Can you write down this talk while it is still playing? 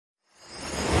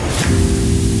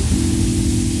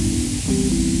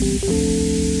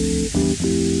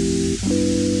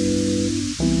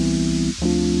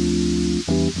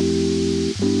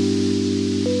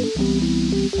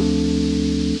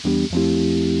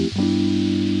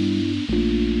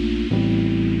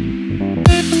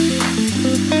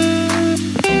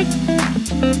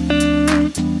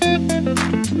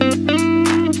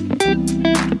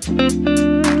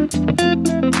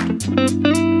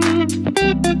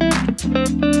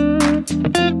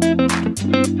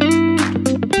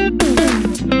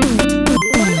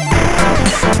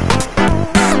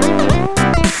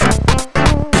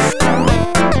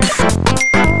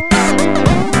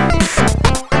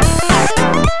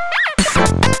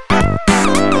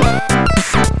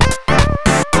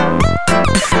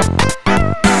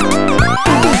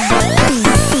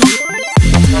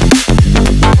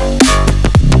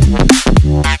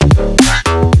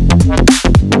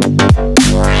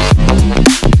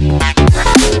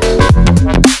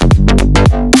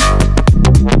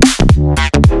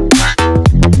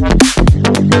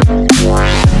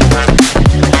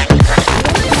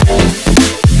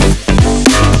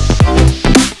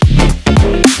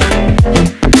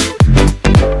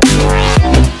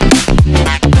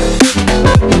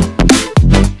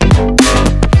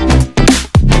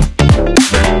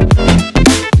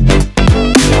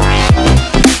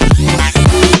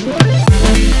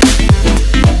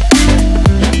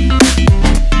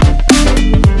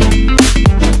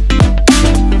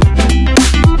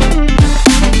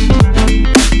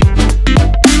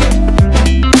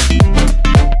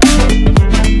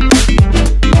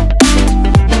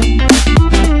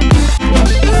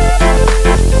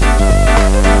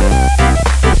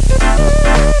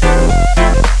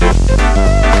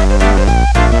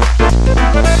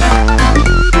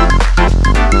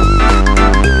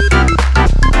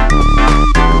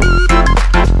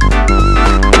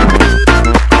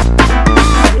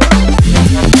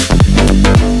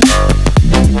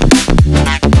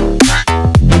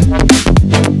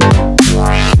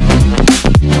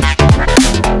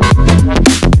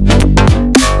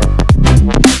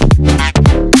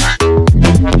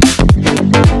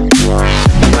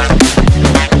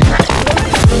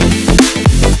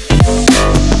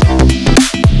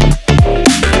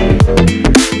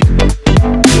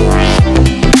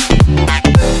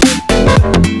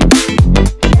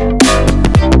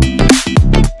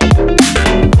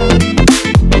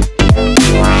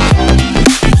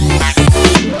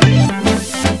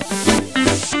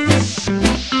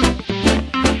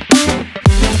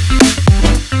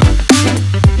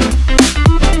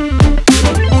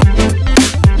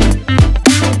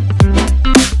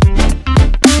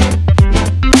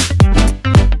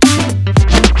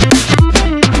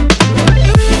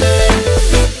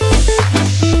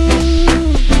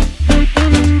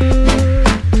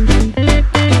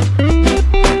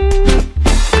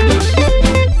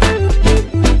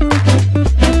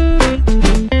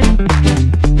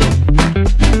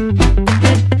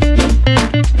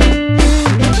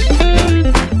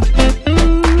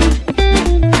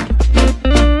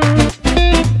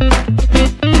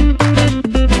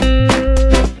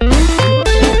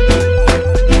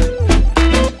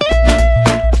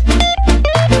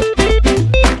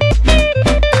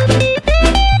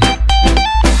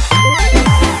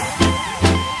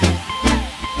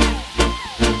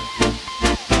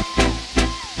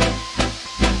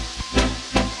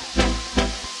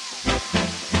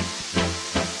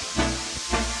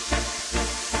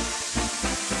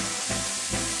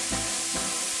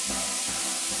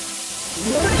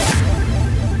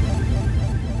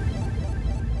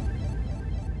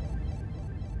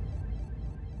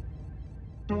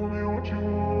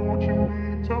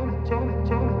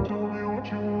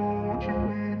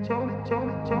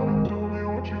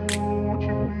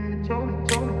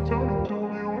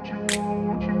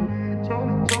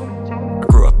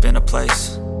Grew up in a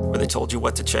place where they told you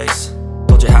what to chase,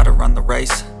 told you how to run the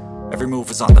race. Every move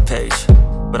was on the page,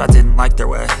 but I didn't like their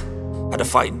way. Had to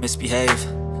fight and misbehave,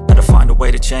 had to find a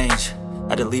way to change,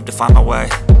 had to leave to find my way.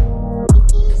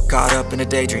 Caught up in a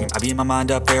daydream, I beat my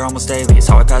mind up there almost daily. It's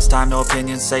how I pass time, no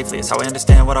opinions safely. It's how I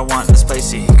understand what I want in this place,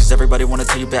 see. Cause everybody wanna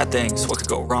tell you bad things, what could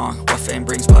go wrong, what fame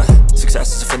brings. But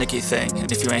success is a finicky thing,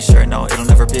 and if you ain't sure, no, it'll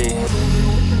never be.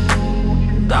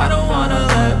 I don't wanna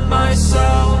let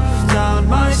myself down,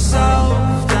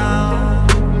 myself down.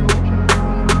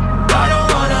 I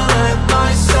don't wanna let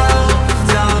myself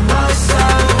down,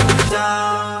 myself down.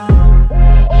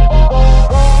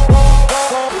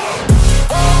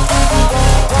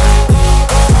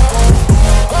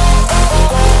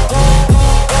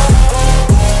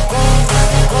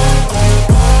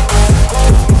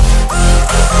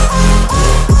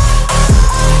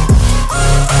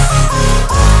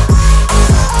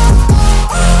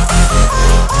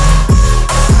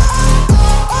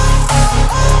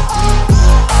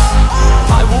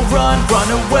 Run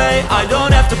away, I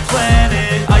don't have to plan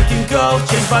it. I can go,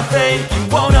 change my fate, you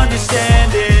won't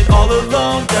understand it. All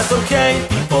alone, that's okay,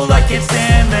 people I can't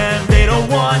stand them. They don't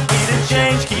want me to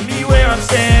change, keep me where I'm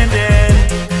standing.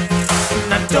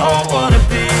 And I don't wanna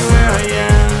be where I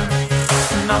am,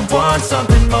 and I want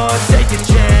something more, take a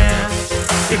chance.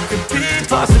 It could be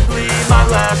possibly my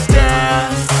last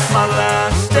dance, my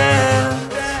last dance.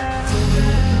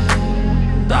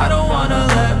 I don't wanna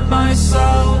let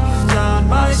myself down,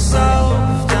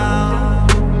 myself down.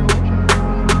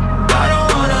 I don't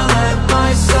wanna let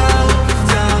myself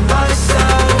down,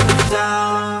 myself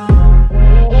down.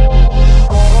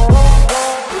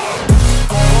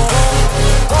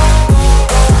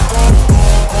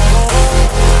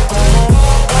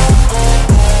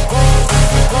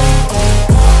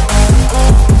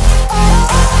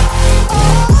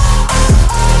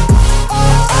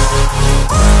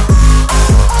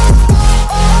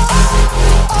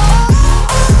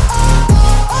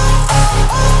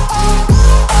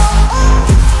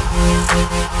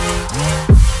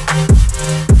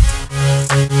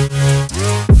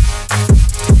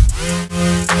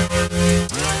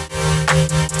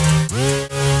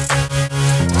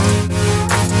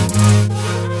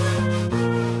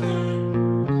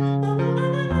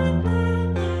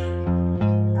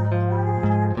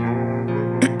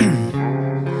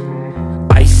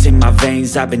 In my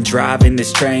veins, I've been driving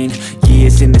this train,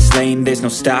 years in this lane, there's no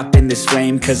stopping this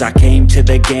flame. Cause I came to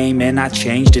the game and I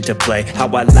changed it to play how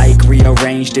I like,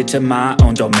 rearranged it to my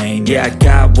own domain. Yeah, I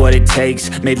got what it takes,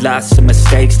 made lots of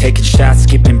mistakes, taking shots,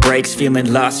 skipping breaks,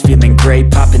 feeling lost, feeling great,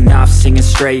 popping off, singing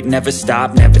straight, never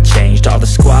stopped, never changed. All the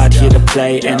squad here to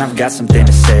play, and I've got something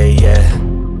to say, yeah.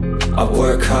 I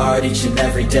work hard each and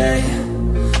every day,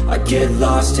 I get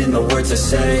lost in the words I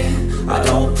say. I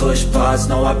don't push pause,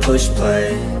 no, I push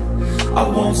play. I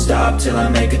won't stop till I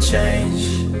make a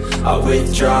change. I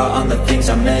withdraw on the things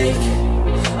I make.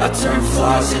 I turn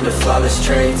flaws into flawless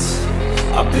traits.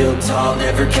 I build tall,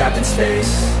 never capped in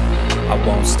space. I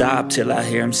won't stop till I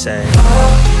hear him say, oh,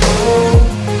 oh,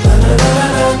 la, la, la,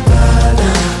 la, la,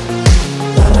 la.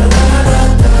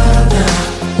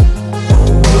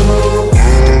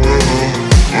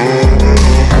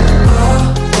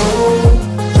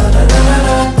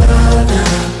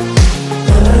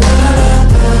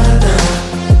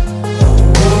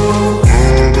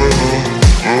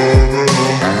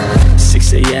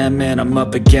 And I'm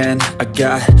up again, I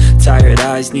got tired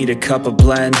eyes, need a cup of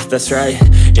blend. That's right,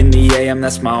 in the AM,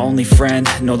 that's my only friend.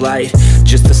 No light,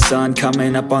 just the sun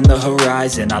coming up on the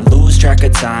horizon. I lose track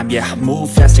of time, yeah, I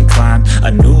move fast and climb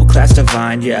a new class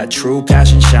divine, yeah, true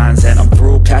passion shines. And I'm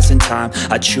through passing time,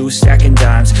 I choose stacking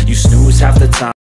dimes. You